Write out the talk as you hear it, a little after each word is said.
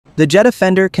The Jetta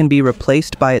fender can be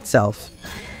replaced by itself.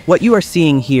 What you are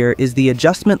seeing here is the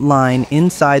adjustment line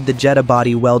inside the Jetta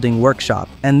body welding workshop,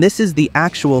 and this is the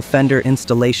actual fender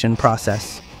installation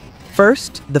process.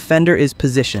 First, the fender is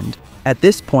positioned. At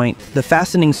this point, the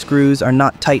fastening screws are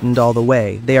not tightened all the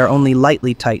way, they are only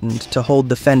lightly tightened to hold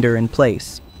the fender in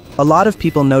place. A lot of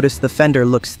people notice the fender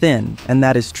looks thin, and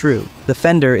that is true. The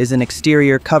fender is an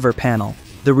exterior cover panel.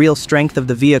 The real strength of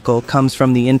the vehicle comes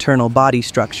from the internal body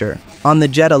structure. On the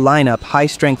Jetta lineup,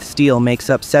 high-strength steel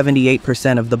makes up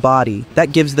 78% of the body.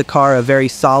 That gives the car a very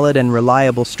solid and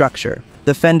reliable structure.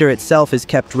 The fender itself is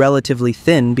kept relatively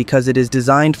thin because it is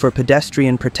designed for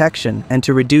pedestrian protection and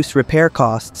to reduce repair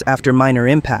costs after minor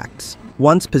impacts.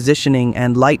 Once positioning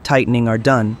and light tightening are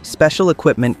done, special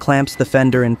equipment clamps the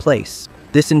fender in place.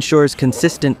 This ensures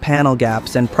consistent panel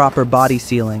gaps and proper body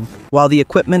sealing. While the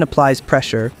equipment applies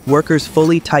pressure, workers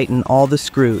fully tighten all the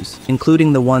screws,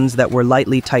 including the ones that were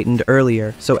lightly tightened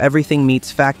earlier, so everything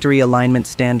meets factory alignment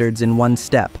standards in one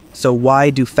step. So why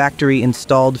do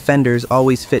factory-installed fenders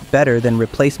always fit better than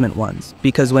replacement ones?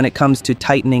 Because when it comes to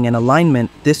tightening and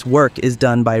alignment, this work is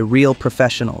done by real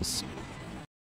professionals.